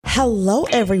Hello,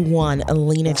 everyone.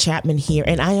 Lena Chapman here,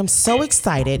 and I am so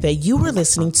excited that you are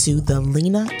listening to the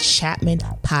Lena Chapman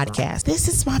podcast. This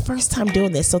is my first time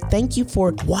doing this, so thank you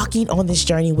for walking on this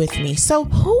journey with me. So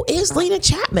who is Lena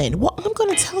Chapman? Well, I'm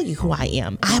going to tell you who I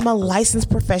am. I'm a licensed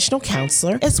professional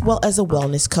counselor as well as a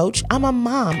wellness coach. I'm a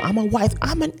mom. I'm a wife.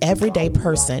 I'm an everyday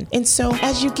person. And so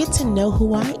as you get to know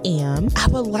who I am, I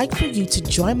would like for you to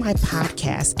join my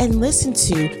podcast and listen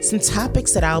to some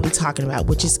topics that I'll be talking about,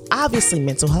 which is obviously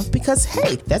mental health, because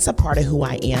hey, that's a part of who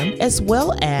I am, as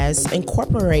well as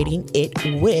incorporating it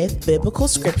with biblical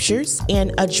scriptures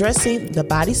and addressing the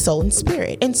body, soul, and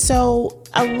spirit. And so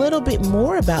a little bit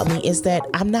more about me is that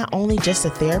I'm not only just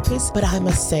a therapist, but I'm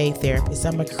a saved therapist.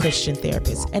 I'm a Christian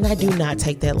therapist, and I do not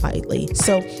take that lightly.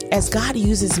 So as God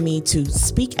uses me to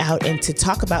speak out and to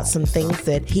talk about some things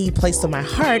that He placed on my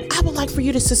heart, I would like for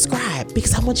you to subscribe,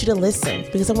 because I want you to listen,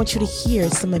 because I want you to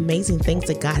hear some amazing things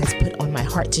that God has put on my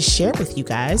heart to share with you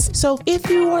guys. So if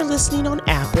you are listening on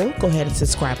Apple, go ahead and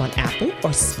subscribe on Apple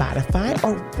or Spotify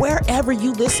or wherever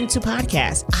you listen to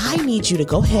podcasts. I need you to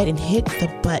go ahead and hit the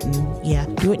button. Yeah,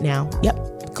 do it now. Yep.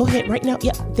 Go ahead right now.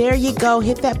 Yep. There you go.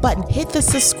 Hit that button. Hit the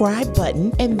subscribe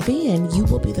button, and then you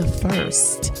will be the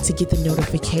first to get the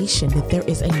notification that there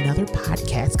is another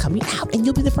podcast coming out, and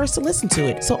you'll be the first to listen to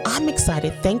it. So I'm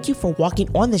excited. Thank you for walking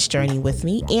on this journey with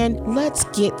me, and let's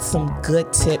get some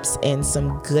good tips and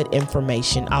some good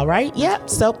information. All right. Yep.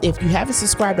 So if you haven't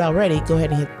subscribed already, go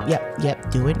ahead and hit, yep,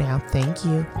 do it now. Thank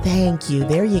you. Thank you.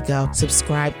 There you go.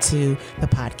 Subscribe to the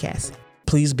podcast.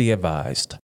 Please be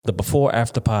advised. The Before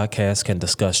After podcast can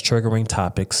discuss triggering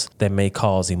topics that may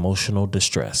cause emotional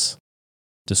distress.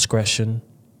 Discretion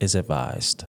is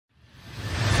advised.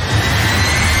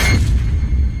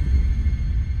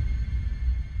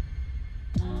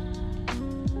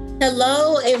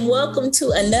 Hello and welcome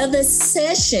to another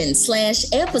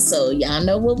session/episode. Y'all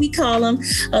know what we call them,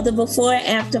 of the Before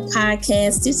After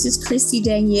podcast. This is Christy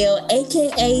Danielle,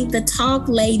 aka the Talk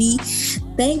Lady.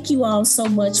 Thank you all so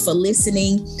much for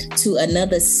listening to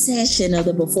another session of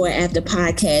the Before After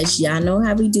podcast. Y'all know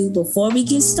how we do. Before we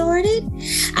get started,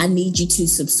 I need you to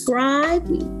subscribe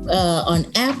on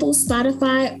Apple,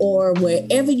 Spotify, or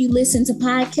wherever you listen to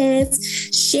podcasts.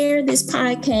 Share this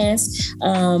podcast.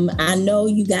 I know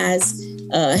you guys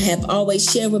have always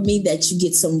shared with me that you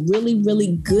get some really,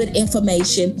 really good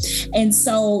information. And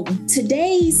so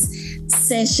today's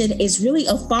session is really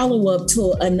a follow-up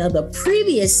to another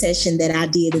previous session that I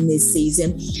did in this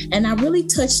season. And I really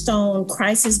touched on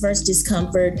crisis versus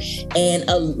discomfort and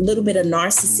a little bit of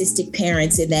narcissistic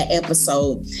parents in that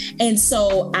episode. And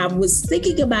so I was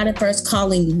thinking about it first,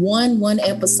 calling one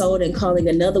episode and calling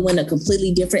another one a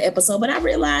completely different episode. But I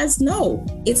realized, no,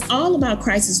 it's all about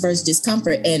crisis versus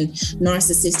discomfort and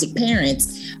narcissistic parents.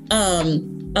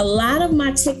 A lot of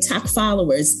my TikTok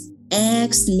followers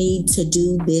asked me to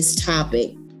do this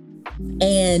topic,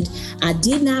 and I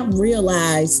did not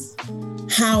realize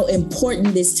how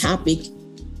important this topic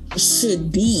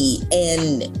should be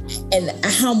and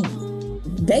how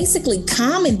basically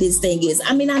common this thing is.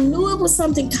 I mean, I knew it was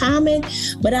something common,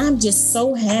 but I'm just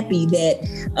so happy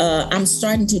that I'm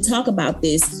starting to talk about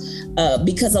this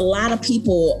because a lot of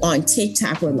people on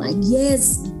TikTok were like,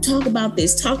 yes, talk about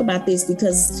this,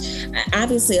 because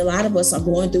obviously a lot of us are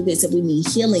going through this and we need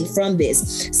healing from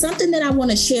this. Something that I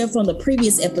want to share from the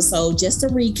previous episode, just to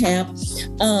recap,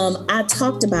 I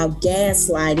talked about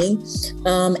gaslighting,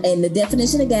 and the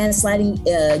definition of gaslighting.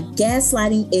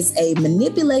 Gaslighting is a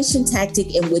manipulation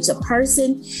tactic in which a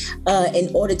person, in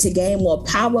order to gain more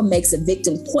power, makes a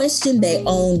victim question their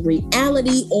own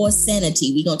reality or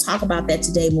sanity. We're going to talk about that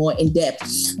today more in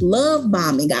depth. Love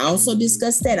bombing. I also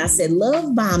discussed that. I said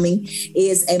love bombing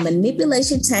is a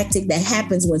manipulation tactic that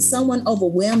happens when someone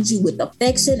overwhelms you with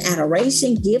affection,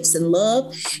 adoration, gifts, and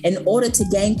love in order to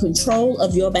gain control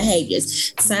of your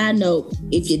behaviors. Side note,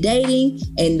 if you're dating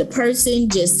and the person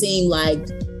just seemed like,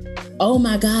 oh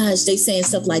my gosh, they saying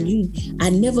stuff like, I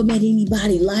never met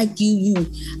anybody like you.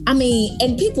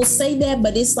 And people say that,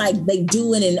 but it's like they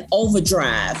do it in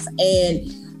overdrive. And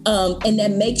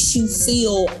that makes you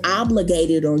feel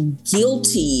obligated or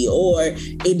guilty, or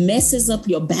it messes up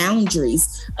your boundaries.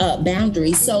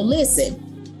 So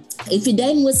listen, if you're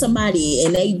dating with somebody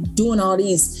and they doing all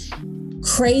these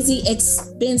crazy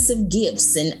expensive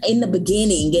gifts and in the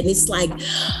beginning, and it's like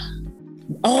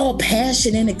all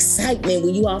passion and excitement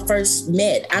when you all first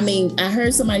met. I mean, I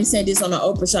heard somebody say this on an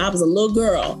Oprah show. I was a little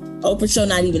girl. Oprah show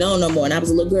not even on no more. And I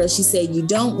was a little girl. She said, you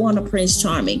don't want a Prince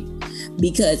Charming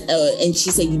because, and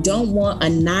she said, you don't want a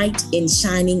knight in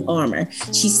shining armor.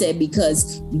 She said,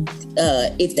 because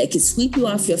if they could sweep you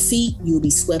off your feet, you'll be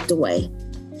swept away.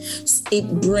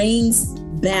 It brings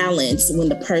balance when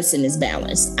the person is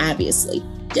balanced, obviously.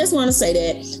 Just want to say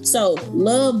that. So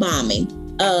love bombing,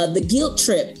 the guilt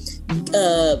trip,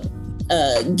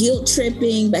 guilt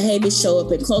tripping behaviors show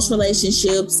up in close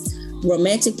relationships,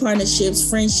 romantic partnerships,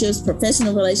 friendships,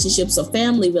 professional relationships, or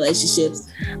family relationships.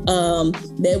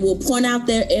 They will point out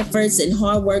their efforts and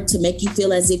hard work to make you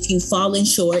feel as if you've fallen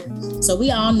short. So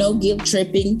we all know guilt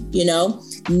tripping,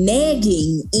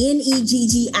 Negging,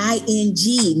 Negging.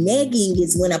 Negging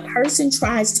is when a person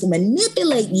tries to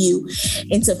manipulate you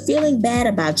into feeling bad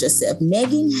about yourself.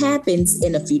 Negging happens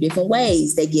in a few different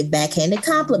ways. They give backhanded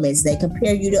compliments. They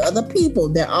compare you to other people.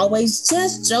 They're always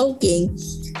just joking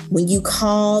when you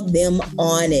call them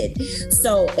on it.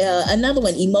 So another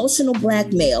one, emotional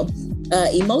blackmail.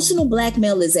 Emotional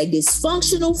blackmail is a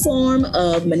dysfunctional form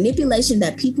of manipulation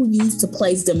that people use to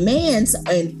place demands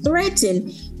and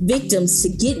threaten victims to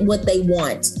get what they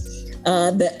want.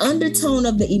 The undertone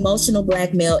of the emotional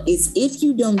blackmail is, if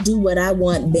you don't do what I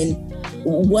want, then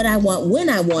what I want when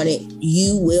I want it,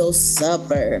 you will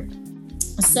suffer.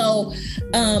 So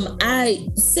I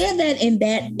said that in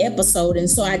that episode, and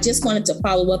so I just wanted to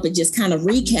follow up and just kind of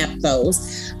recap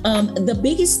those. The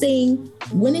biggest thing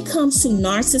when it comes to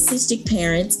narcissistic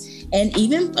parents, and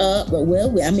even,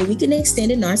 we can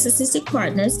extend it, narcissistic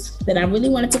partners, that I really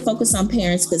wanted to focus on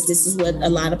parents because this is what a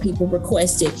lot of people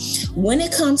requested. When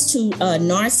it comes to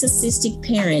narcissistic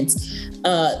parents,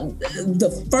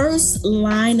 the first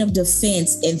line of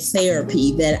defense in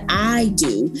therapy that I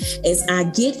do is I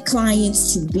get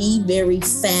clients to be very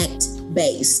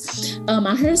fact-based.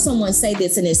 I heard someone say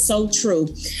this, and it's so true.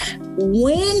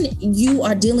 When you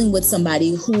are dealing with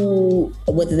somebody who,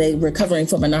 whether they're recovering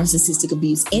from a narcissistic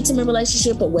abuse intimate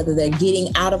relationship or whether they're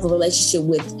getting out of a relationship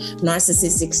with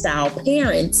narcissistic style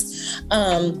parents,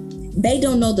 they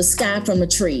don't know the sky from the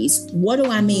trees. What do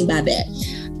I mean by that?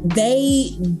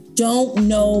 They don't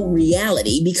know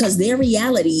reality because their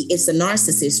reality is the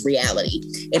narcissist reality.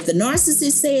 If the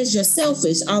narcissist says you're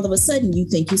selfish, all of a sudden you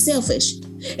think you're selfish.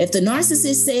 If the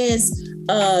narcissist says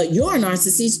you're a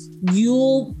narcissist,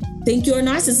 you'll think you're a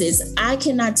narcissist. I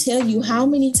cannot tell you how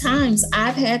many times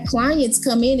I've had clients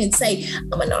come in and say,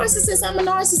 I'm a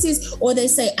narcissist. Or they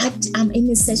say, I'm in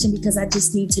this session because I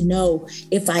just need to know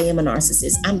if I am a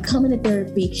narcissist. I'm coming to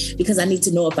therapy because I need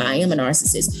to know if I am a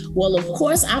narcissist. Well, of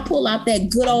course, I pull out that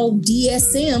good old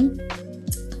DSM.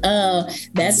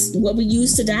 That's what we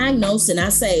use to diagnose. And I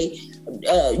say,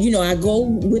 I go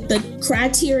with the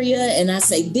criteria and I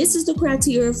say, this is the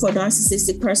criteria for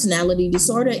narcissistic personality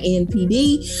disorder,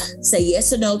 NPD. Say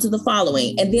yes or no to the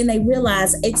following. And then they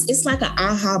realize it's like an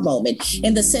aha moment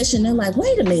in the session. They're like,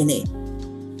 wait a minute.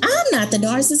 I'm not the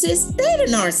narcissist. They're the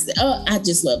narcissist. I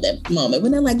just love that moment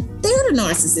when they're like, they're the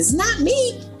narcissist, not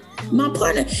me, my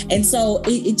partner. And so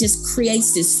it just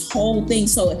creates this whole thing.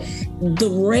 So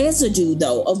the residue,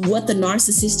 though, of what the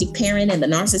narcissistic parent and the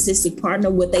narcissistic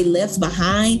partner, what they left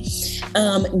behind,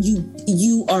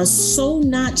 you are so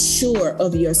not sure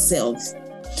of yourself.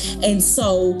 And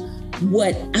so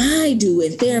what I do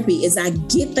in therapy is I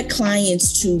get the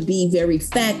clients to be very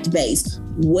fact-based.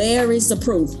 Where is the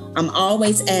proof? I'm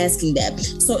always asking that.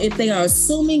 So if they are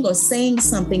assuming or saying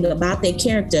something about their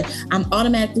character, I'm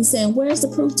automatically saying, where's the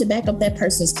proof to back up that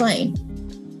person's claim?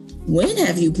 When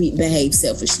have you behaved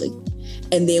selfishly?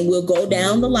 And then we'll go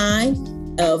down the line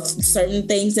of certain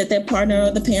things that their partner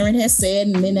or the parent has said.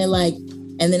 And then they're like,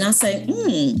 and then I say,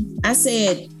 I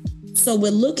said, so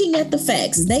we're looking at the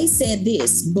facts. They said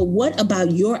this, but what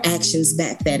about your actions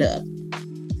back that up?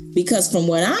 Because from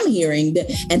what I'm hearing,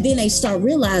 and then they start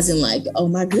realizing like, oh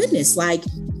my goodness, like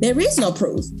there is no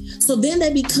proof. So then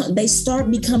they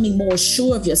start becoming more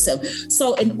sure of yourself.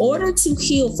 So in order to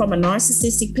heal from a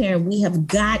narcissistic parent, we have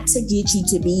got to get you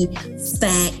to be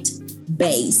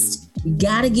fact-based.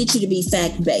 Got to get you to be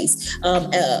fact-based.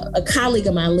 A colleague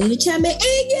of mine, Lena Chapman, and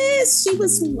yes, she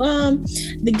was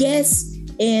the guest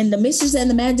in The Mistress and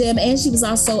the Madam, and she was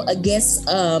also a guest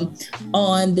on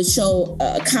the show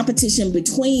Competition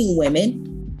Between Women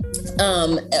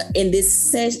in this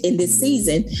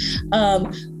season.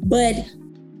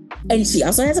 And she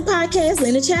also has a podcast,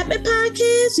 Lena Chapman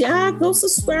Podcast. Y'all go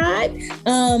subscribe.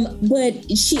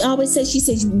 But she always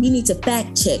says, we need to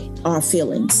fact check our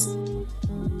feelings.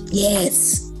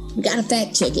 Yes. We got to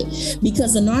fact check it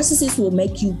because the narcissist will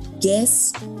make you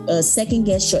second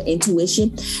guess your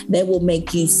intuition. They will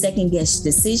make you second guess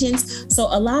decisions. So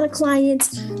a lot of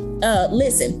clients,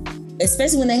 listen,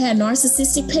 especially when they have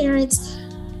narcissistic parents,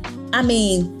 I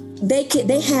mean,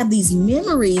 they have these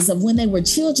memories of when they were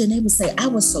children. They would say, I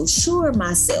was so sure of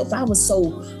myself. I was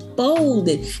so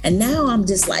folded. And now I'm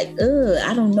just like,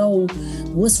 I don't know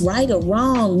what's right or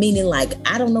wrong, meaning like,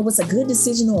 I don't know what's a good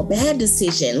decision or a bad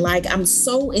decision. Like, I'm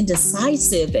so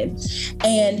indecisive.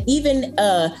 And even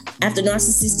after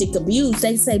narcissistic abuse,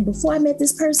 they say, before I met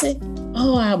this person,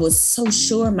 I was so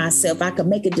sure of myself I could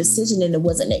make a decision and it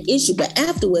wasn't an issue. But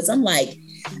afterwards, I'm like,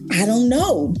 I don't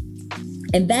know.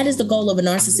 And that is the goal of a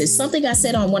narcissist. Something I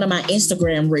said on one of my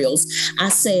Instagram reels, I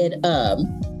said,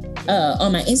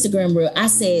 on my Instagram reel, I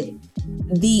said,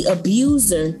 the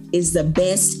abuser is the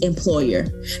best employer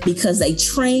because they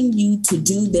train you to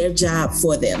do their job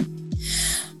for them.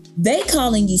 They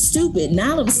calling you stupid.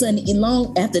 Now all of a sudden,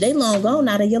 after they long gone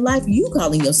out of your life, you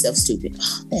calling yourself stupid.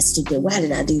 Oh, that's stupid. Why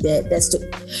did I do that? That's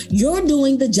stupid. You're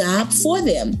doing the job for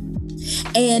them.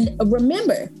 And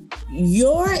remember,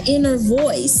 your inner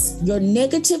voice, your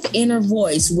negative inner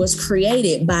voice was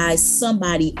created by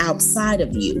somebody outside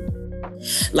of you.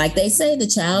 Like they say, the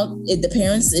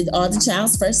parents are the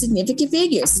child's first significant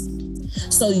figures.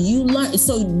 So you learn.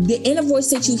 So the inner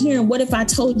voice that you hear, and what if I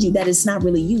told you that it's not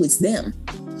really you, it's them,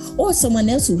 or someone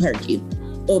else who hurt you,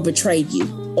 or betrayed you,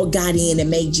 or got in and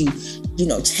made you,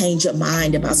 change your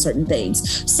mind about certain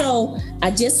things. So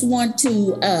I just want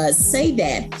to say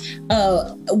that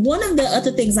one of the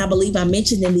other things I believe I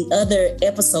mentioned in the other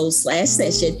episode /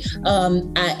 session,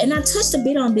 and I touched a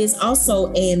bit on this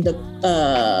also in the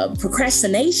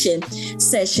procrastination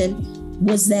session,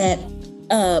 was that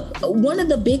one of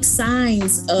the big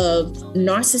signs of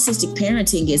narcissistic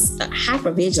parenting is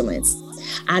hypervigilance.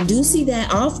 I do see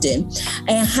that often.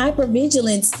 And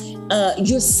hypervigilance,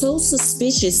 you're so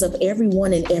suspicious of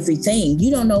everyone and everything.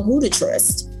 You don't know who to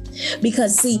trust.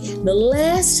 Because see, the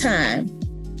last time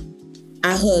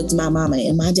I hugged my mama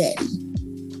and my daddy,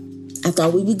 I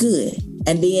thought we were good.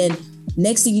 And then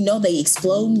next thing you know, they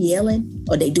explode yelling,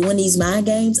 or they doing these mind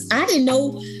games. I didn't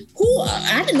know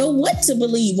what to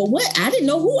believe or what. I didn't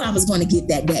know who I was going to get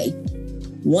that day.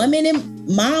 One minute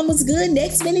mom was good,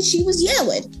 next minute she was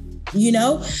yelling.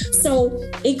 So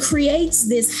it creates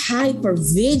this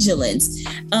hypervigilance,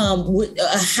 with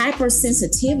a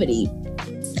hypersensitivity.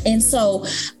 And so,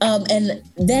 and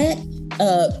that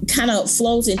kind of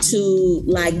flows into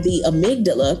like the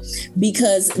amygdala,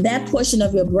 because that portion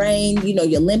of your brain,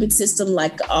 your limbic system,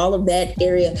 like all of that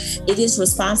area, it is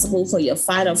responsible for your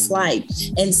fight or flight.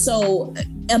 And so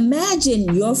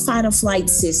imagine your fight or flight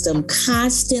system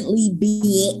constantly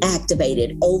being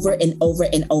activated over and over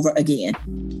and over again.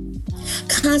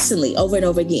 Constantly over and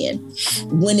over again.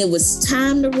 When it was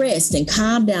time to rest and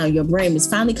calm down, your brain was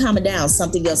finally calming down,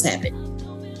 something else happened.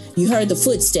 You heard the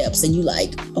footsteps and you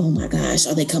like, oh my gosh,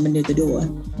 are they coming near the door?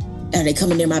 Are they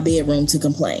coming near my bedroom to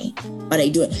complain? Are they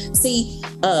doing? See,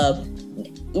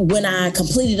 when I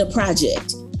completed a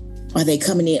project, are they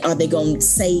coming in? Are they going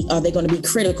to be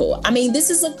critical? I mean, this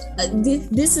is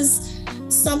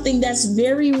something that's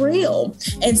very real.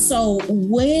 And so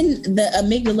when the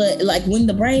amygdala, like when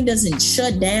the brain doesn't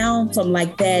shut down from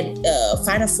like that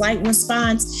fight or flight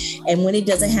response, and when it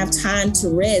doesn't have time to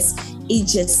rest,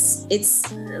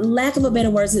 it's lack of a better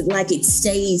words, it's like it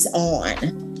stays on.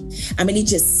 I mean, it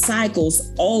just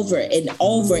cycles over and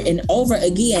over and over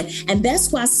again. And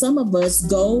that's why some of us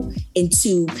go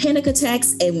into panic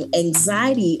attacks and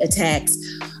anxiety attacks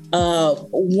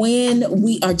when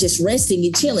we are just resting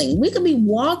and chilling. We could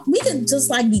just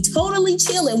like be totally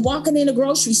chilling, walking in a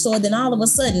grocery store, then all of a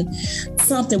sudden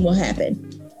something will happen.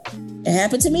 It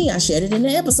happened to me. I shared it in the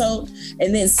episode.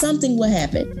 And then something will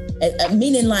happen.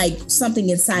 Meaning like something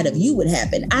inside of you would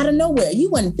happen out of nowhere. You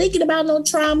weren't thinking about no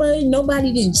trauma.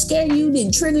 Nobody didn't scare you,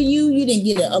 didn't trigger you. You didn't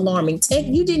get an alarming text.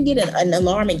 You didn't get an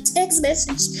alarming text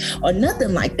message or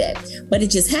nothing like that. But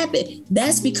it just happened.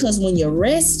 That's because when you're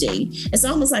resting, it's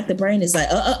almost like the brain is like,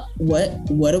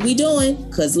 what are we doing?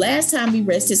 Because last time we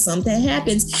rested, something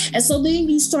happens. And so then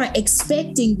you start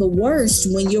expecting the worst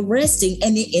when you're resting,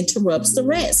 and it interrupts the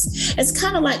rest. It's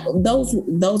kind of like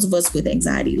those of us with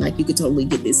anxiety, like you could totally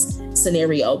get this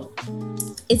scenario.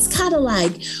 It's kind of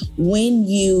like when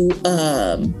you,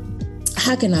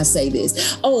 how can I say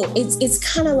this?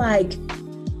 It's kind of like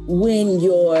when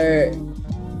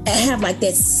have like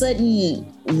that sudden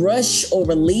rush or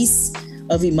release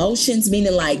of emotions,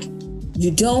 meaning like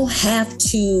you don't have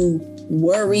to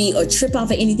worry or trip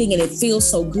off of anything, and it feels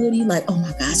so good. You're like, oh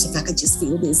my gosh, if I could just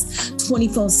feel this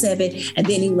 24/7. And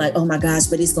then you're like, oh my gosh,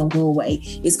 but it's gonna go away.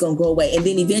 It's gonna go away. And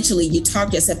then eventually you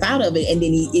talk yourself out of it, and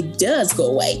then it does go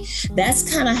away.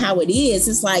 That's kind of how it is.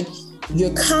 It's like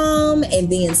you're calm, and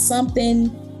then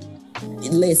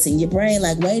your brain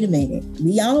like, wait a minute,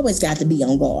 we always got to be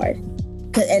on guard.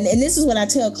 And this is what I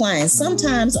tell clients.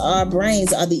 Sometimes our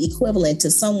brains are the equivalent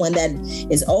to someone that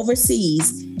is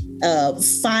overseas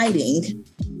fighting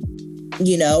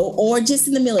or just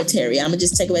in the military. I'm gonna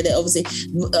just take away the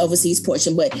overseas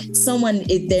portion, but someone,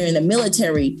 if they're in the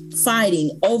military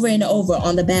fighting over and over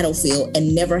on the battlefield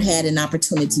and never had an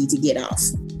opportunity to get off.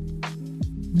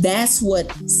 That's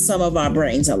what some of our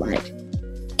brains are like.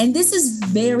 And this is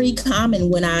very common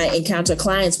when I encounter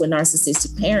clients with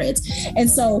narcissistic parents. And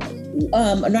so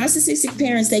narcissistic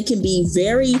parents, they can be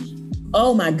very,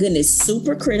 oh my goodness,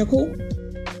 super critical.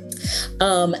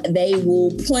 They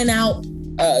will point out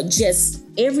just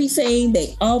everything.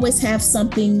 They always have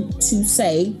something to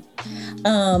say.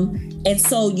 And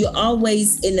so you're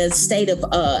always in a state of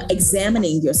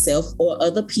examining yourself or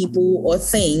other people or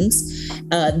things.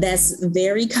 That's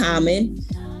very common.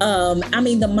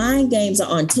 The mind games are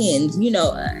on 10.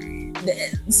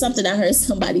 Something I heard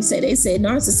somebody say, they said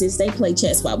narcissists, they play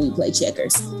chess while we play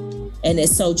checkers. And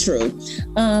it's so true.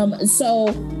 So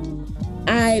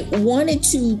I wanted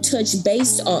to touch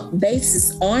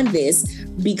basis on this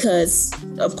because,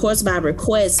 of course, by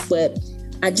request, but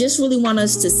I just really want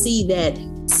us to see that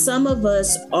some of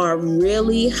us are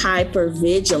really hyper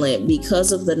vigilant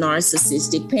because of the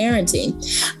narcissistic parenting.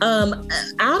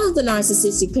 Out of the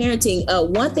narcissistic parenting,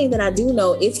 one thing that I do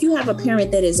know, if you have a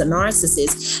parent that is a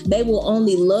narcissist, they will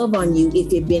only love on you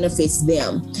if it benefits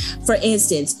them. For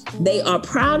instance, they are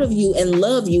proud of you and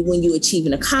love you when you achieve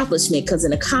an accomplishment, because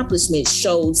an accomplishment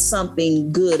shows something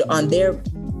good on their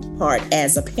part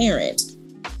as a parent.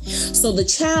 So the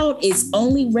child is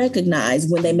only recognized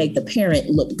when they make the parent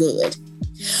look good.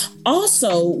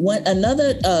 Also,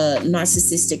 another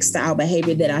narcissistic style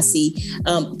behavior that I see,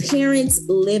 parents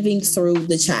living through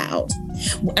the child.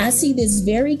 I see this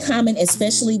very common,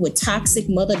 especially with toxic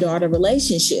mother-daughter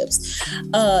relationships.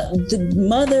 The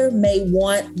mother may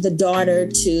want the daughter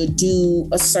to do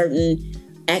a certain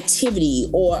activity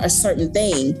or a certain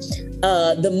thing.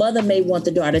 The mother may want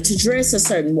the daughter to dress a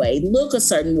certain way, look a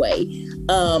certain way.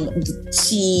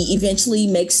 She eventually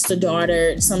makes the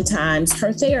daughter sometimes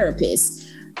her therapist.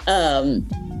 And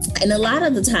a lot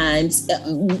of the times,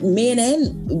 men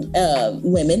and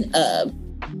women,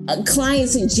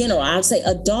 clients in general, I would say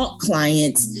adult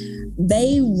clients,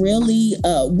 they really,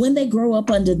 when they grow up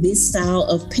under this style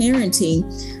of parenting,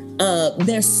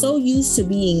 they're so used to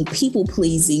being people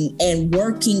pleasing and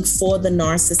working for the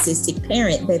narcissistic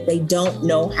parent that they don't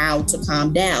know how to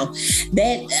calm down.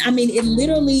 It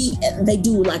literally, they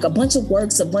do like a bunch of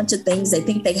works, a bunch of things. They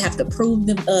think they have to prove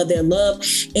their love.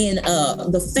 In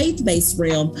the faith-based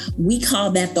realm, we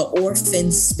call that the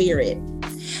orphan spirit.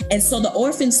 And so the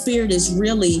orphan spirit is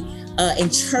really in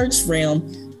church realm,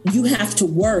 you have to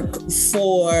work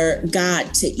for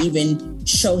God to even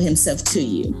show himself to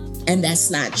you. And that's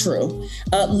not true.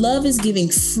 Love is giving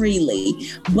freely,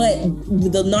 but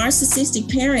the narcissistic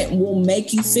parent will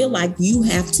make you feel like you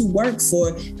have to work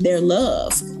for their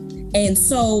love. And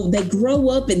so they grow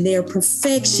up and they're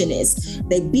perfectionists.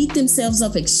 They beat themselves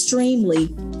up extremely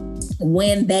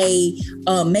when they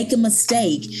make a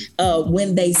mistake,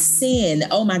 when they sin.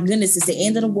 Oh my goodness, it's the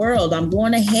end of the world. I'm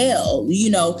going to hell.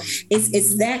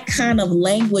 It's that kind of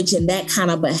language and that kind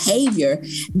of behavior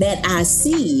that I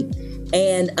see.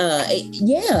 And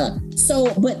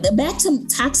but back to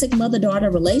toxic mother-daughter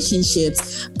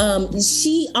relationships,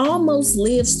 she almost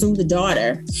lives through the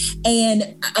daughter.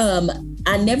 And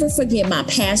I never forget my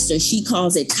pastor, she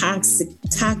calls it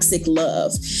toxic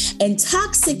love. And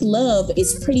toxic love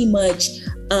is pretty much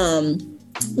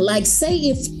like, say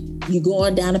if you're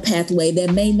going down a pathway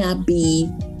that may not be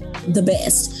the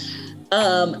best,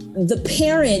 the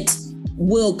parent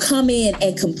will come in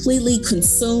and completely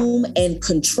consume and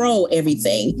control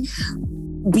everything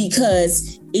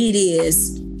because it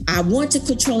is, I want to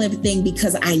control everything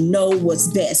because I know what's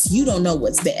best. You don't know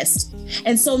what's best.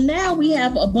 And so now we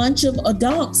have a bunch of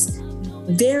adults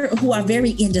there who are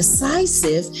very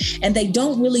indecisive and they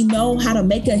don't really know how to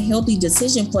make a healthy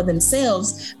decision for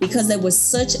themselves because they were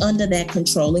such under that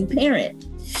controlling parent.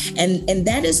 And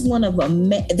that is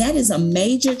that is a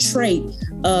major trait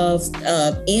of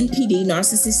NPD,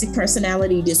 narcissistic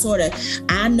personality disorder.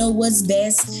 I know what's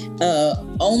best.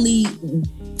 Only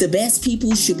the best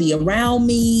people should be around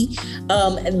me.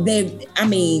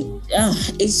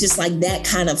 It's just like that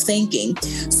kind of thinking.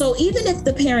 So even if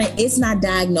the parent is not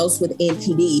diagnosed with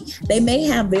NPD, they may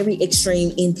have very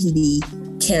extreme NPD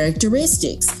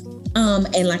characteristics.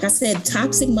 And like I said,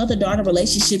 toxic mother-daughter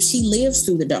relationship, she lives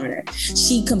through the daughter.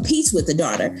 She competes with the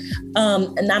daughter.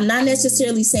 And I'm not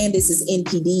necessarily saying this is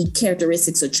NPD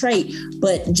characteristics or trait,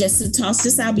 but just to toss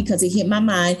this out because it hit my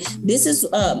mind, this is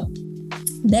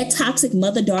that toxic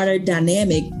mother-daughter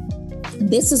dynamic.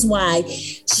 This is why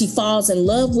she falls in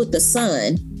love with the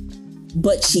son,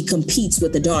 but she competes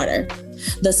with the daughter.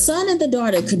 The son and the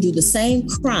daughter could do the same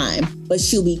crime, but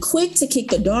she'll be quick to kick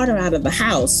the daughter out of the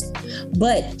house,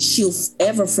 but she'll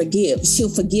forgive. She'll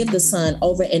forgive the son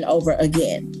over and over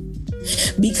again.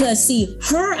 Because see,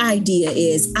 her idea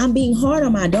is, I'm being hard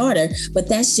on my daughter, but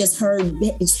that's just her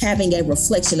having a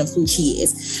reflection of who she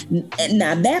is.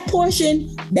 Now that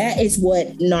portion, that is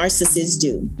what narcissists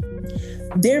do.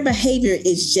 Their behavior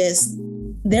is just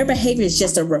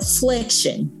a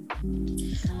reflection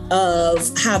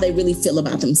of how they really feel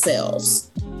about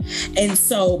themselves. And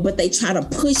so, but they try to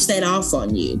push that off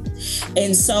on you.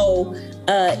 And so,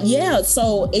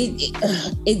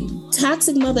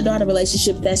 toxic mother-daughter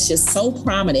relationship, that's just so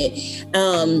prominent.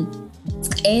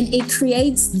 And it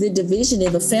creates the division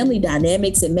in the family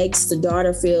dynamics. It makes the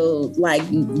daughter feel like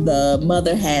the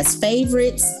mother has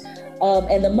favorites.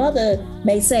 And the mother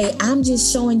may say, I'm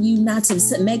just showing you not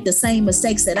to make the same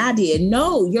mistakes that I did.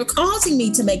 No, you're causing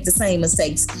me to make the same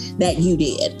mistakes that you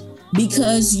did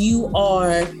because you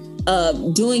are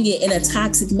doing it in a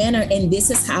toxic manner. And this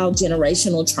is how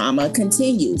generational trauma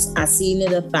continues. I've seen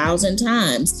it 1,000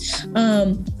 times.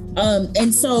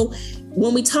 And so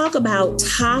when we talk about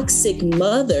toxic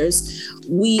mothers,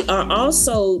 we are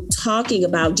also talking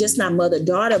about just not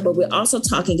mother-daughter, but we're also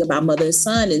talking about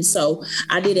mother-son. And so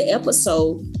I did an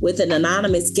episode with an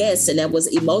anonymous guest, and that was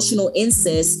emotional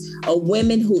incest of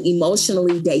women who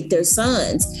emotionally date their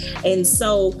sons. And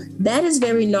so that is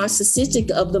very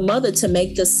narcissistic of the mother to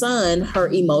make the son her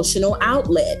emotional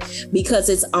outlet because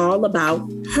it's all about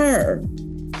her.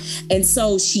 And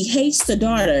so she hates the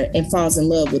daughter and falls in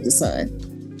love with the son.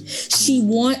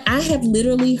 I have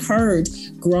literally heard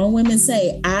grown women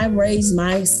say, I raised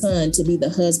my son to be the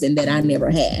husband that I never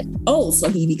had. Oh, so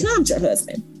he becomes your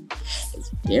husband.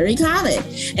 It's very common.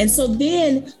 And so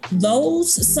then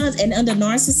those sons, and under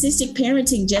narcissistic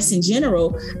parenting, just in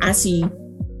general, I see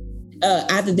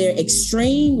either they're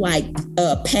extreme, like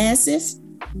passive,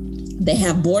 they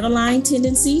have borderline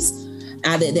tendencies.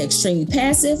 Either they're extremely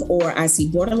passive, or I see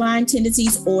borderline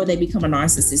tendencies, or they become a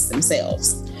narcissist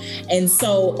themselves. And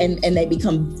so, and they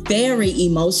become very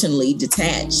emotionally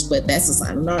detached, but that's a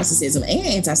sign of narcissism and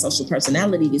antisocial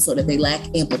personality disorder. They lack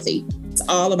empathy. It's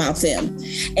all about them.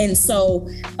 And so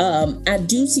I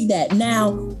do see that now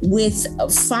with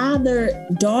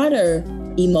father-daughter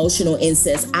emotional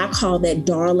incest. I call that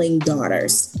darling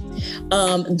daughters.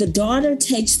 The daughter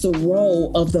takes the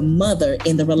role of the mother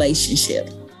in the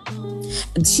relationship.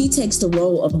 She takes the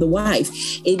role of the wife.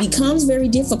 It becomes very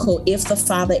difficult if the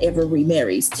father ever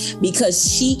remarries because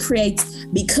she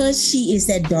is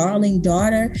that darling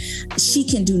daughter, she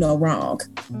can do no wrong.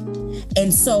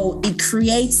 And so it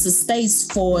creates a space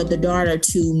for the daughter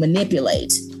to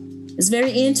manipulate. It's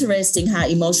very interesting how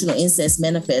emotional incest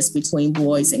manifests between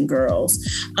boys and girls.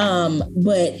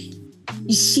 But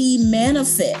she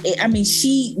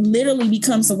literally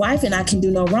becomes the wife, and I can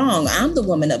do no wrong. I'm the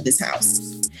woman of this house.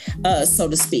 So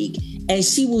to speak. And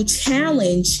she will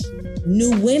challenge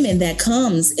new women that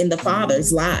comes in the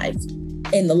father's life,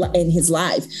 in his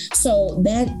life. So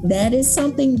that is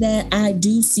something that I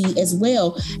do see as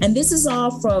well. And this is all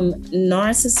from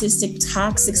narcissistic,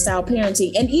 toxic style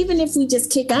parenting. And even if we just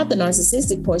kick out the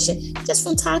narcissistic portion, just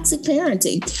from toxic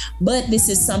parenting. But this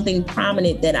is something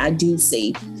prominent that I do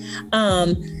see.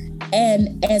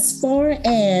 And as far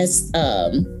as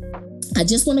I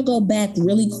just want to go back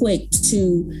really quick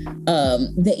to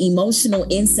the emotional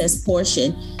incest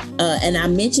portion. And I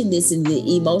mentioned this in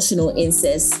the emotional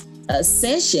incest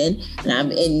session,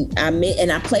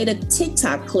 and I played a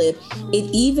TikTok clip. It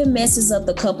even messes up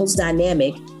the couple's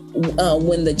dynamic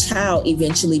when the child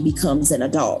eventually becomes an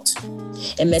adult.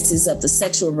 It messes up the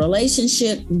sexual relations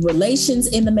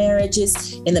in the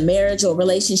marriage or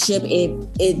relationship.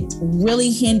 It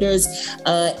really hinders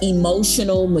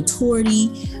emotional maturity.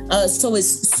 So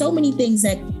it's so many things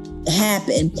that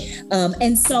happen.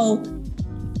 And so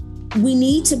we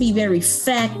need to be very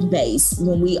fact-based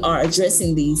when we are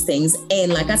addressing these things.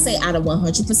 And like I say, out of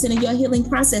 100% of your healing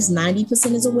process,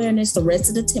 90% is awareness. The rest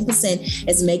of the 10%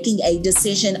 is making a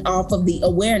decision off of the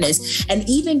awareness. And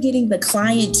even getting the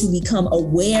client to become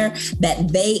aware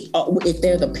that they are, if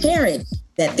they're the parent,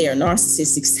 that they're a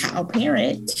narcissistic style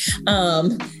parent,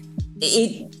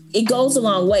 it goes a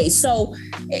long way. So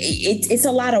it's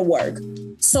a lot of work.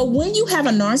 So when you have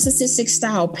a narcissistic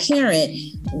style parent,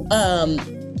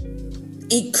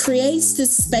 it creates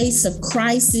this space of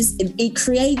crisis. It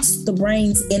creates the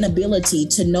brain's inability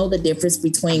to know the difference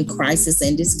between crisis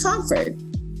and discomfort.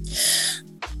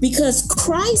 Because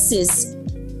crisis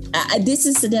this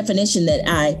is the definition that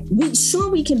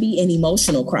we can be in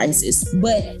emotional crisis,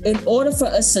 but in order for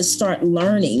us to start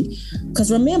learning,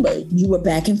 because remember, you were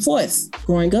back and forth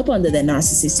growing up under that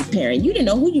narcissistic parent. You didn't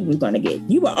know who you were going to get.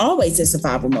 You were always in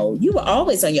survival mode. You were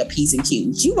always on your P's and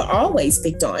Q's. You were always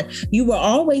picked on. You were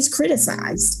always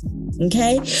criticized.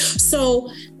 Okay, so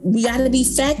we got to be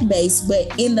fact-based,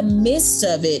 but in the midst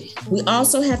of it, we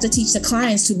also have to teach the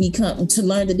clients to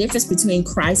learn the difference between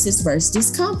crisis versus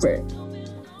discomfort.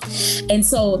 And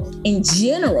so in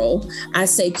general, I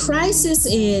say crisis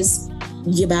is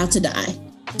you're about to die.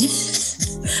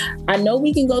 I know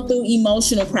we can go through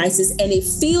emotional crisis and it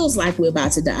feels like we're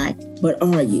about to die, but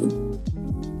are you?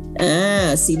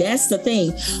 See, that's the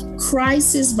thing.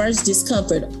 Crisis versus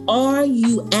discomfort. Are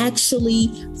you actually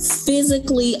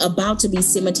physically about to be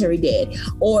cemetery dead?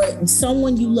 Or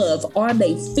someone you love, are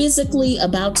they physically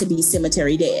about to be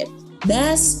cemetery dead?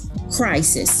 That's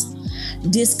crisis.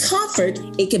 Discomfort,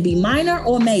 it can be minor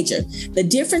or major. The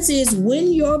difference is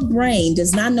when your brain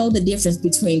does not know the difference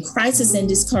between crisis and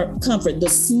discomfort, the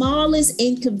smallest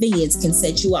inconvenience can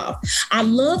set you off. I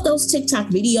love those TikTok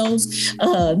videos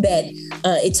that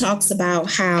it talks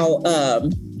about how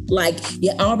like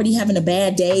you're already having a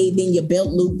bad day, then your belt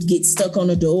loop gets stuck on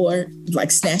the door,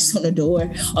 like snatched on the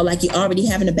door, or like you're already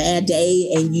having a bad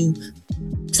day and you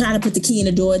try to put the key in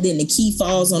the door, then the key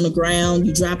falls on the ground,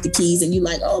 you drop the keys and you're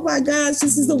like, oh my gosh,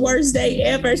 this is the worst day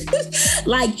ever.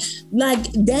 like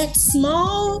that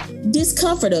small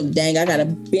discomfort of, dang, I gotta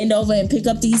bend over and pick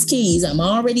up these keys, I'm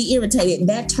already irritated.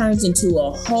 That turns into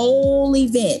a whole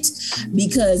event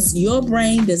because your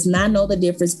brain does not know the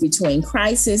difference between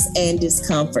crisis and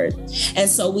discomfort. And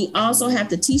so we also have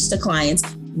to teach the clients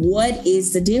what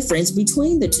is the difference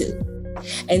between the two.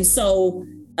 And so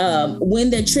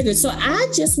when they're triggered. So I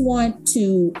just want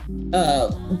to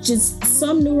just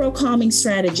some neurocalming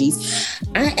strategies.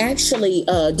 I actually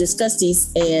discussed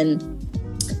these in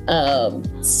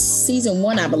season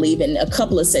 1, I believe, in a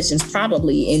couple of sessions,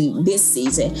 probably in this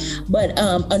season, but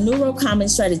a neurocalming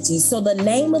strategy. So the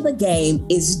name of the game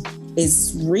is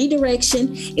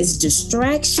redirection, is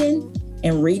distraction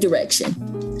and redirection.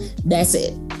 That's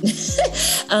it.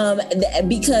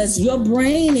 Because your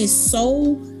brain is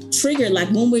so triggered. Like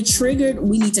when we're triggered,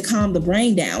 we need to calm the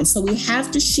brain down. So we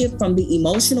have to shift from the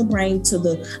emotional brain to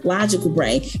the logical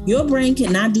brain. Your brain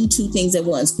cannot do two things at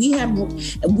once. We have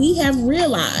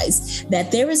realized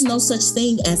that there is no such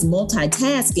thing as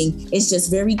multitasking. It's just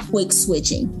very quick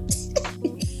switching.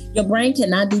 Your brain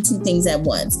cannot do two things at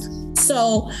once.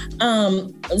 So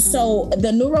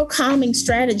the neurocalming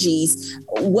strategies,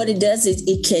 what it does is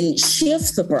it can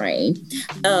shift the brain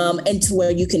into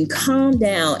where you can calm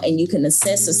down and you can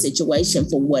assess a situation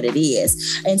for what it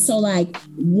is. And so like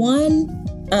one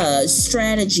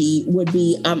strategy would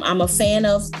be, I'm a fan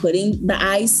of putting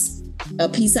a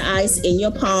piece of ice in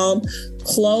your palm,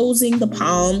 closing the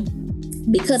palm.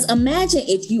 Because imagine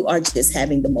if you are just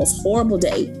having the most horrible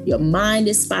day, your mind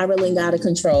is spiraling out of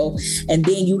control, and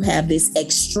then you have this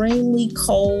extremely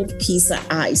cold piece of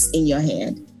ice in your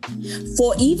hand.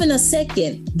 For even a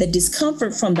second, the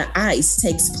discomfort from the ice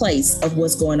takes place of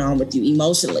what's going on with you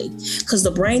emotionally, because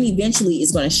the brain eventually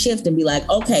is going to shift and be like,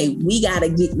 okay, we got to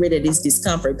get rid of this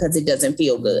discomfort because it doesn't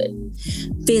feel good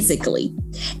physically.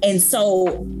 And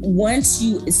so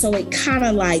it kind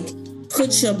of like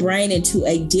put your brain into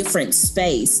a different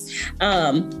space.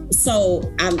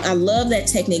 So I love that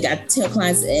technique. I tell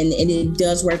clients, and it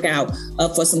does work out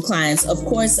for some clients. Of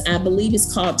course, I believe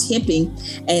it's called tipping,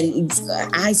 and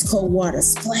ice cold water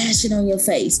splashing on your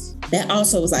face. That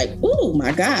also was like, oh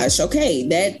my gosh, okay,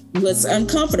 that was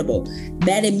uncomfortable.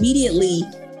 That immediately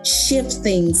shift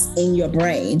things in your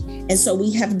brain. And so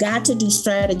we have got to do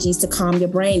strategies to calm your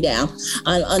brain down.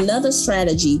 Another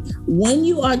strategy, when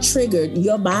you are triggered,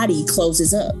 your body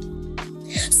closes up.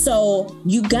 So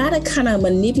you got to kind of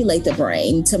manipulate the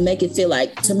brain to make it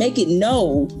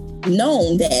known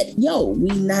that,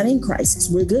 we're not in crisis,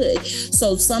 we're good.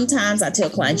 So sometimes I tell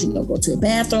clients, go to a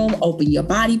bathroom, open your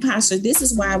body posture. This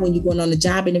is why when you're going on a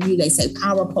job interview, they say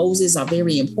power poses are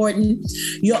very important.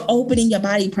 You're opening your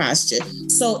body posture.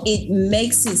 So it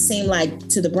makes it seem like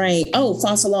to the brain,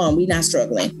 false alarm, we're not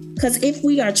struggling. Because if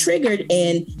we are triggered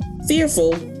and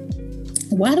fearful,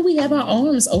 why do we have our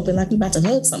arms open like we're about to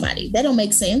hug somebody? That don't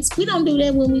make sense. We don't do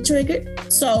that when we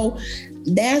triggered. So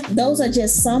those are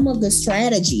just some of the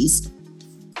strategies.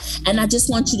 And I just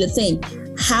want you to think,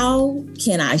 how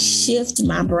can I shift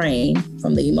my brain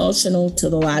from the emotional to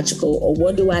the logical, or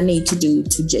what do I need to do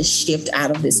to just shift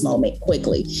out of this moment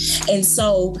quickly? And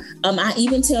so I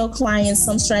even tell clients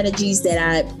some strategies that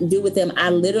I do with them. I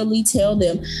literally tell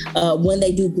them when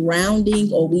they do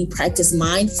grounding or we practice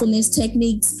mindfulness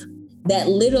techniques, that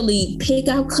literally pick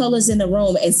out colors in the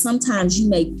room. And sometimes you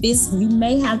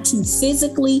may have to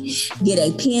physically get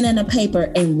a pen and a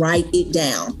paper and write it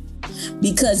down,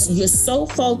 because you're so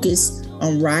focused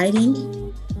on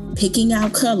writing, picking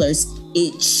out colors,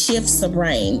 it shifts the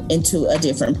brain into a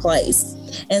different place.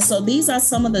 And so these are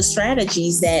some of the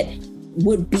strategies that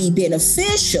would be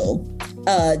beneficial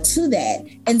to that.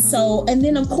 And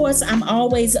then of course, I'm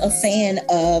always a fan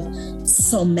of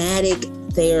somatic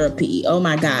therapy. Oh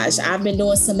my gosh, I've been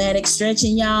doing somatic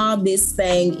stretching, y'all. This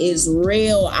thing is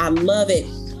real. I love it.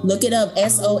 Look it up,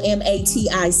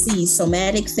 SOMATIC,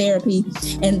 somatic therapy,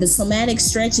 and the somatic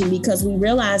stretching, because we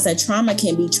realize that trauma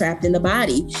can be trapped in the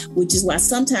body, which is why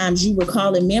sometimes you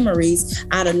recalling memories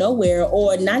out of nowhere,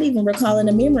 or not even recalling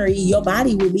a memory, your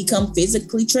body will become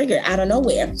physically triggered out of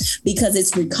nowhere because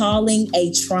it's recalling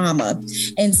a trauma.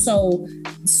 And so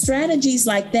strategies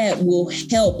like that will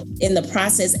help in the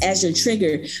process as you're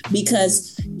triggered,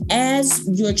 because as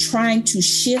you're trying to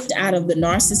shift out of the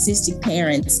narcissistic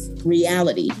parent's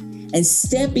reality and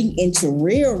stepping into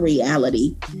real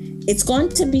reality, it's going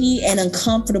to be an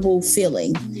uncomfortable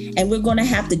feeling. And we're going to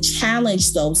have to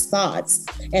challenge those thoughts.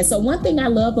 And so one thing I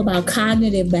love about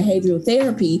cognitive behavioral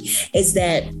therapy is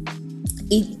that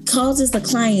it causes the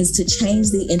clients to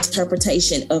change the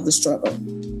interpretation of the struggle.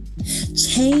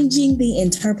 Changing the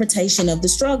interpretation of the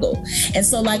struggle. And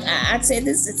so, like I said,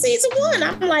 this is season 1.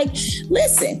 I'm like,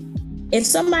 listen, if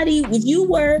you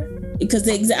were, because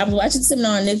I was watching the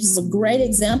seminar and this was a great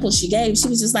example she gave. She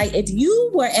was just like, if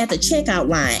you were at the checkout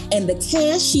line and the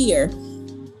cashier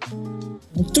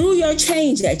threw your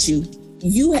change at you,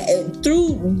 you have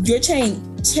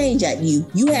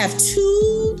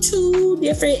two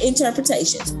different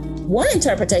interpretations. One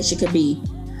interpretation could be,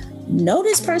 no,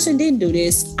 this person didn't do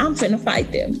this, I'm finna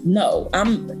fight them.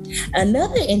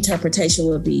 Another interpretation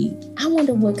would be, I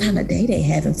wonder what kind of day they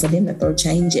having for them to throw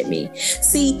change at me.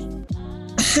 See,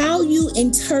 how you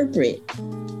interpret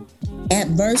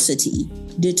adversity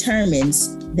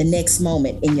determines the next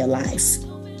moment in your life.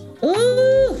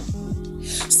 Ooh.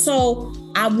 So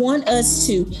I want us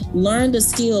to learn the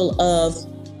skill of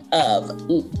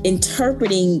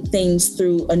interpreting things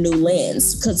through a new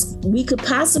lens, because we could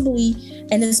possibly,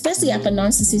 and especially after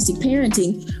narcissistic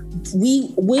parenting,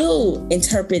 we will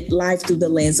interpret life through the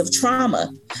lens of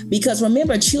trauma. Because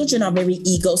remember, children are very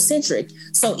egocentric.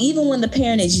 So even when the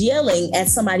parent is yelling at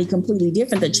somebody completely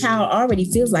different, the child already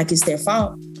feels like it's their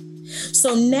fault.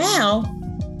 So now,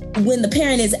 when the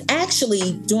parent is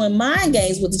actually doing mind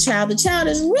games with the child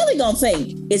is really going to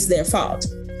think it's their fault.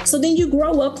 So then you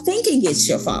grow up thinking it's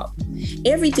your fault.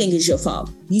 Everything is your fault.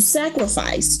 You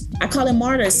sacrifice. I call it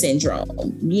martyr syndrome.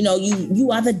 You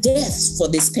are the death for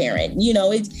this parent. You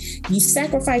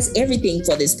sacrifice everything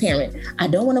for this parent. I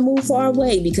don't want to move far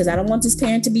away because I don't want this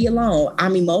parent to be alone.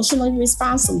 I'm emotionally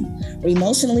responsible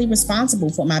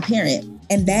for my parent.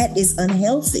 And that is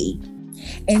unhealthy.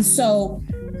 And so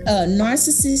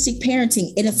narcissistic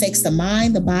parenting, it affects the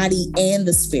mind, the body, and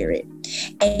the spirit.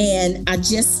 And I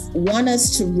just want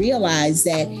us to realize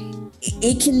that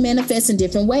it can manifest in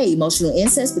different ways. Emotional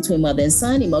incest between mother and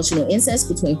son, emotional incest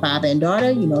between father and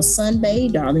daughter, son bae,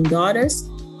 darling daughters.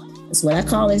 That's what I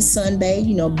call it, son bae.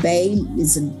 Bae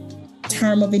is a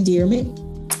term of endearment.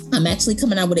 I'm actually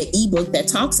coming out with an ebook that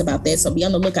talks about that, so be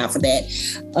on the lookout for that.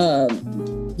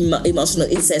 Emotional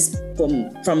incest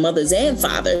from mothers and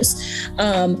fathers.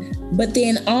 But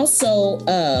then also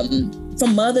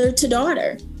from mother to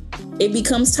daughter, it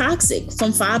becomes toxic.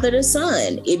 From father to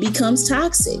son, it becomes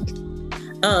toxic.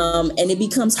 And it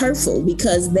becomes hurtful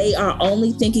because they are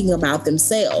only thinking about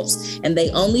themselves and they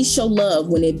only show love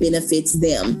when it benefits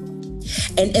them.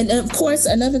 And of course,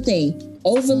 another thing,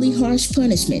 overly harsh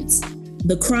punishments.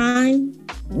 The crime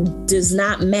does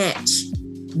not match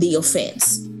the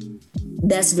offense.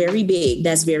 That's very big.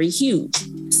 That's very huge.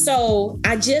 So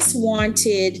I just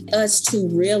wanted us to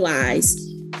realize,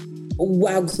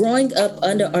 while growing up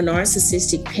under a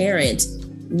narcissistic parent,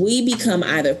 we become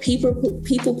either people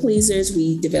pleasers,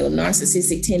 we develop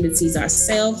narcissistic tendencies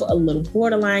ourselves, a little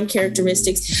borderline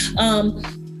characteristics,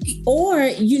 or,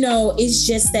 it's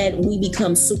just that we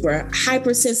become super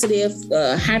hypersensitive,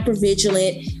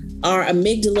 hypervigilant. Our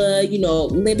amygdala,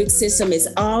 limbic system is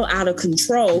all out of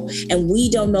control, and we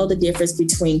don't know the difference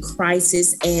between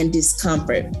crisis and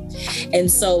discomfort. And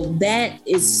so that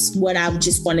is what I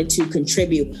just wanted to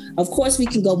contribute. Of course, we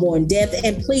can go more in depth,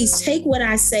 and please take what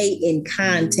I say in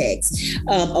context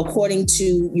according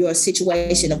to your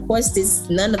situation. Of course,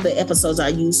 none of the episodes are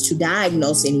used to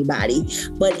diagnose anybody,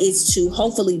 but it's to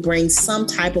hopefully bring some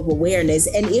type of awareness.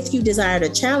 And if you desire to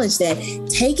challenge that,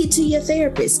 take it to your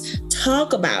therapist.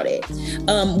 Talk about it.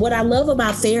 What I love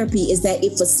about therapy is that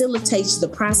it facilitates the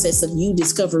process of you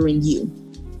discovering you.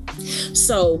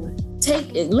 So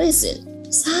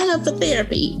listen, sign up for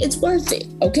therapy. It's worth it.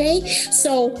 Okay.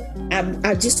 So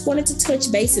I just wanted to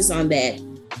touch bases on that.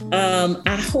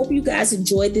 I hope you guys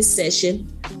enjoyed this session.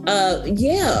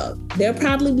 There'll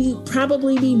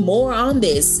probably be more on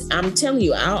this. I'm telling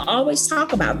you, I'll always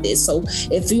talk about this. So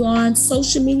if you're on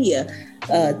social media,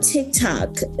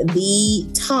 TikTok, The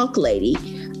Talk Lady.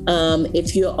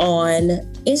 If you're on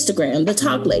Instagram, The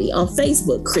Talk Lady. On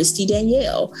Facebook, Christy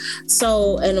Danielle.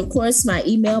 So, and of course, my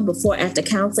email,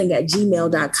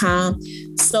 beforeaftercounseling@gmail.com.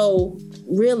 So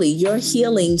really, your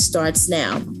healing starts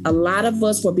now. A lot of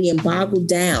us were being boggled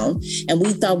down and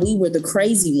we thought we were the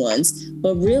crazy ones,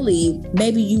 but really,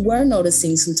 maybe you were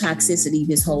noticing some toxicity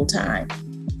this whole time.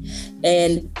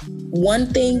 And one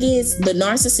thing is, the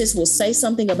narcissist will say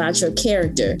something about your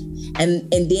character,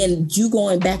 and then you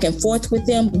going back and forth with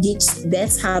them,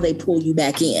 that's how they pull you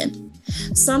back in.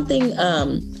 Something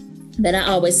that I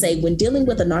always say, when dealing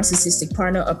with a narcissistic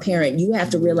partner or parent, you have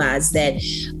to realize that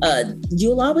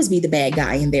you'll always be the bad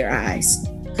guy in their eyes,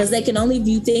 because they can only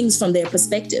view things from their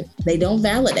perspective. They don't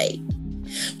validate.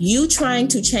 You trying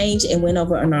to change and win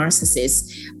over a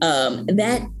narcissist,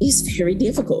 that is very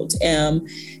difficult and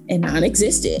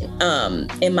non-existent,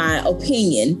 in my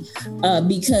opinion,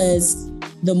 because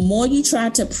the more you try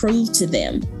to prove to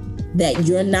them that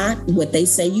you're not what they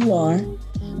say you are,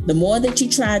 the more that you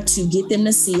try to get them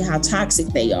to see how toxic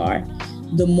they are,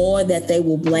 the more that they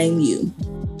will blame you,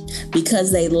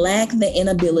 because they lack the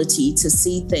inability to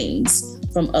see things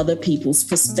from other people's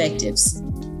perspectives.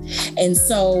 And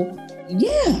so,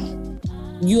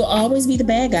 you'll always be the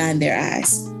bad guy in their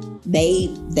eyes. They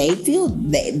feel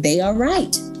they are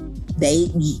right.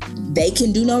 They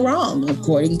can do no wrong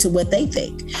according to what they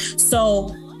think.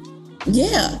 So,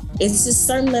 it's just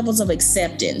certain levels of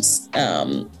acceptance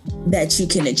that you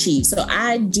can achieve. So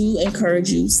I do encourage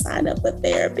you, sign up for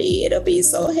therapy. It'll be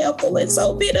so helpful and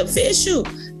so beneficial.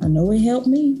 I know it helped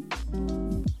me.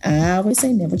 I always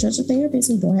say, never judge a therapist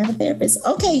who don't have a therapist.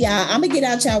 Okay, y'all, I'm gonna get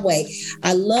out y'all way.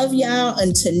 I love y'all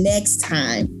until next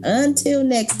time. And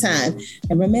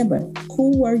remember,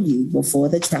 who were you before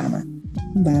the trauma?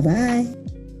 Bye-bye.